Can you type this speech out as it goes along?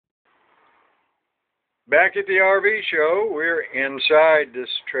Back at the RV show, we're inside this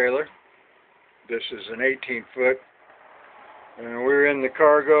trailer. This is an 18-foot, and we're in the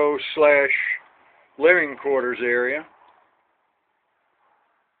cargo / living quarters area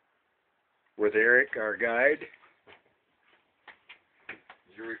with Eric, our guide.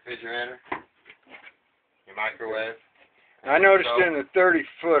 Your refrigerator, your microwave. I noticed in the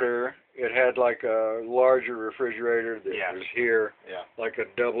 30-footer, it had like a larger refrigerator that was here, like a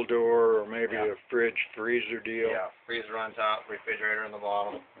double door or maybe a fridge freezer deal. Yeah, freezer on top, refrigerator in the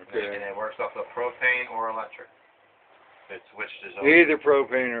bottom. Okay. And it works off of propane or electric. It switches over. Either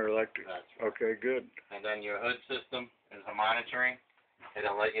propane or electric. That's right. Okay, good. And then your hood system is a monitoring.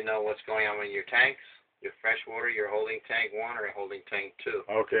 It'll let you know what's going on with your tanks, your fresh water, your holding tank 1 or your holding tank 2.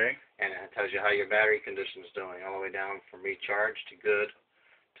 Okay. And it tells you how your battery condition is doing, all the way down from recharge to good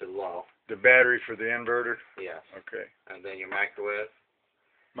to low. The battery for the inverter? Yes. Okay. And then your microwave.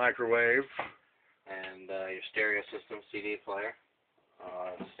 Microwave. And your stereo system, CD player.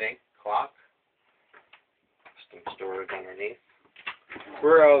 Sink, clock. Some storage underneath.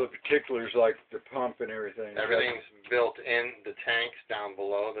 Where are all the particulars like the pump and everything? Everything's built in the tanks down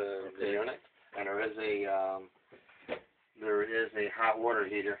below the unit. And there is a hot water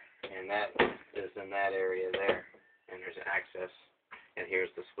heater, and that is in that area there. And there's access, and here's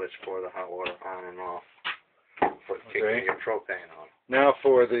the switch for the hot water on and off for kicking your propane on. Now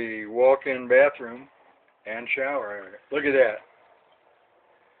for the walk-in bathroom and shower area. Look at that.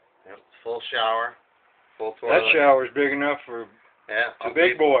 Yep, full shower, full toilet. That shower's big enough for a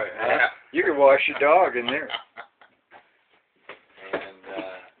big boy. Huh? Yeah. You could wash your dog in there.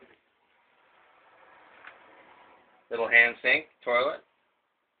 Little hand sink, toilet,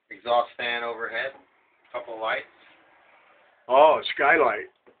 exhaust fan overhead, couple lights. Oh, a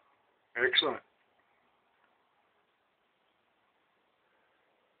skylight. Excellent.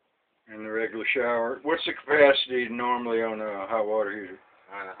 And the regular shower. What's the capacity normally on a hot water heater?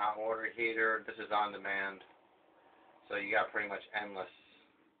 On a hot water heater, this is on demand. So you got pretty much endless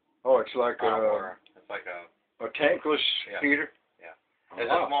Oh, it's like hot water. It's like a tankless heater? Yeah.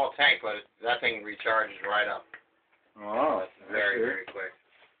 It's a small tank, but that thing recharges right up. Oh, it's very quick.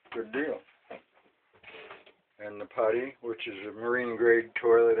 Good deal. And the putty, which is a marine grade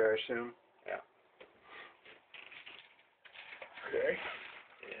toilet, I assume. Yeah. Okay.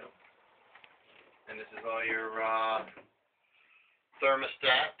 Yeah. And this is all your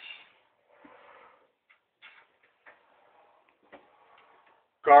thermostat.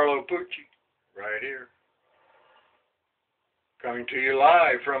 Carlo Pucci, right here. Coming to you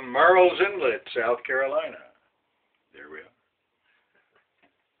live from Merle's Inlet, South Carolina. There we are.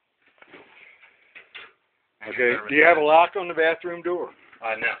 Okay, do you have a lock on the bathroom door?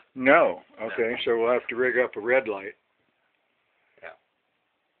 No. No. Okay, so we'll have to rig up a red light. Yeah.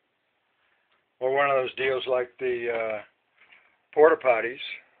 Or one of those deals like the porta potties,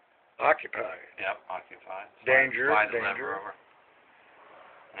 occupied. Yep, occupied. Danger, Slide the danger. lever over.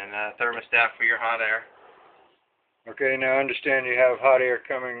 And thermostat for your hot air. Okay, now I understand you have hot air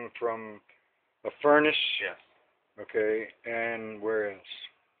coming from a furnace. Yes. Okay, and where else?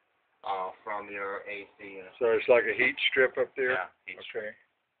 From your AC unit. So it's like a heat strip up there? Yeah, heat strip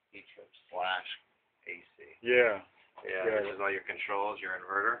 / AC. Yeah. Yeah, this is all your controls, your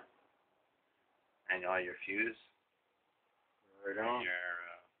inverter, and all your fuse. Right on.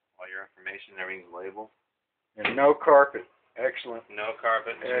 All your information, everything's labeled. And no carpet. Excellent. No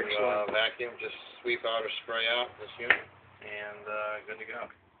carpet. Excellent. Vacuum, just sweep out or spray out this unit, and good to go.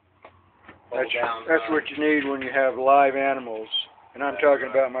 That's what you need when you have live animals. And I'm talking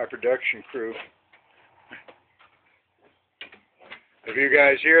about my production crew. If you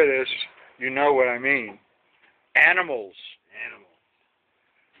guys hear this, you know what I mean. Animals. Animals.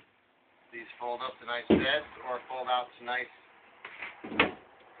 These fold up to nice beds or fold out to nice.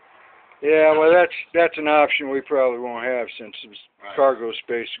 Yeah, well, that's an option we probably won't have since the cargo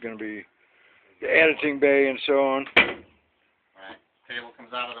space is going to be the editing bay and so on. Right. Table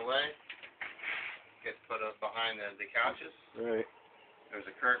comes out of the way. Gets put up behind the couches. Right. There's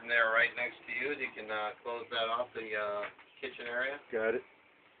a curtain there right next to you. You can close that off the kitchen area. Got it.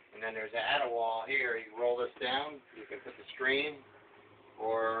 And then there's an add wall here. You roll this down. You can put the screen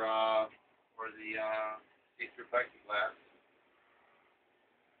or the see-through plexiglass.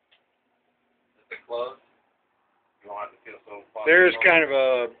 If it closed, you don't have to feel so claustrophobic. There's kind of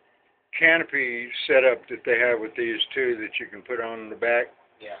a canopy setup that they have with these too that you can put on the back.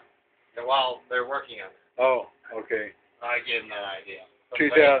 Yeah. While they're working on it. Oh, okay. I gave them that idea.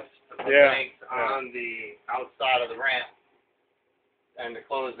 2000. Yeah. On the outside of the ramp, and to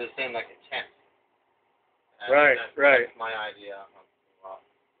close this in like a tent. And Right. That's my idea.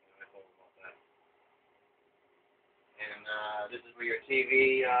 This is where your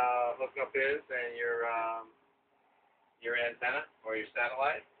TV hookup is and your antenna or your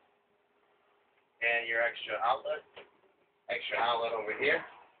satellite, and your extra outlet. Extra outlet over here.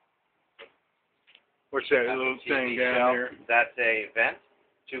 What's that That's little a thing TV down shelf. there? That's a vent,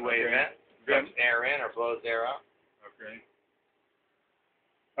 two-way Okay. vent. Vent. Sucks air in or blows air out. Okay.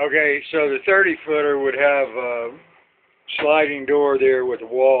 Okay, so the 30-footer would have a sliding door there with a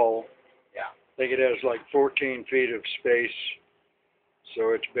wall. Yeah. I think it has like 14 feet of space.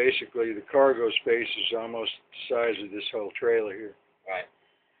 So it's basically the cargo space is almost the size of this whole trailer here. Right.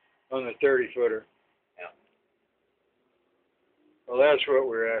 On the 30-footer. Yeah. Well, that's what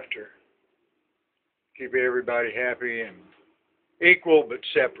we're after. Keep everybody happy and equal but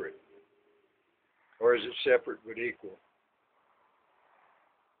separate. Or is it separate but equal?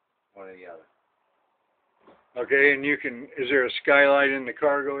 One or the other. Okay, and you can, is there a skylight in the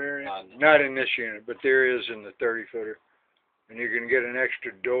cargo area? Not in this unit, but there is in the 30-footer. And you can get an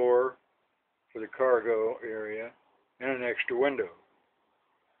extra door for the cargo area and an extra window.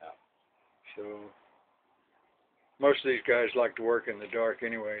 Yeah. So, most of these guys like to work in the dark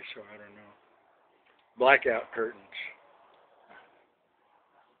anyway, so I don't know. Blackout curtains.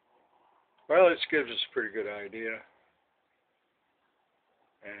 Well, this gives us a pretty good idea.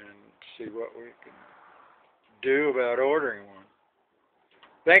 And see what we can do about ordering one.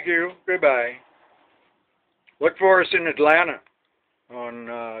 Thank you. Goodbye. Look for us in Atlanta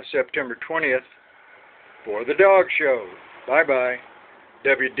on September 20th for the dog show. Bye-bye.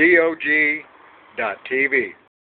 WDOG.TV.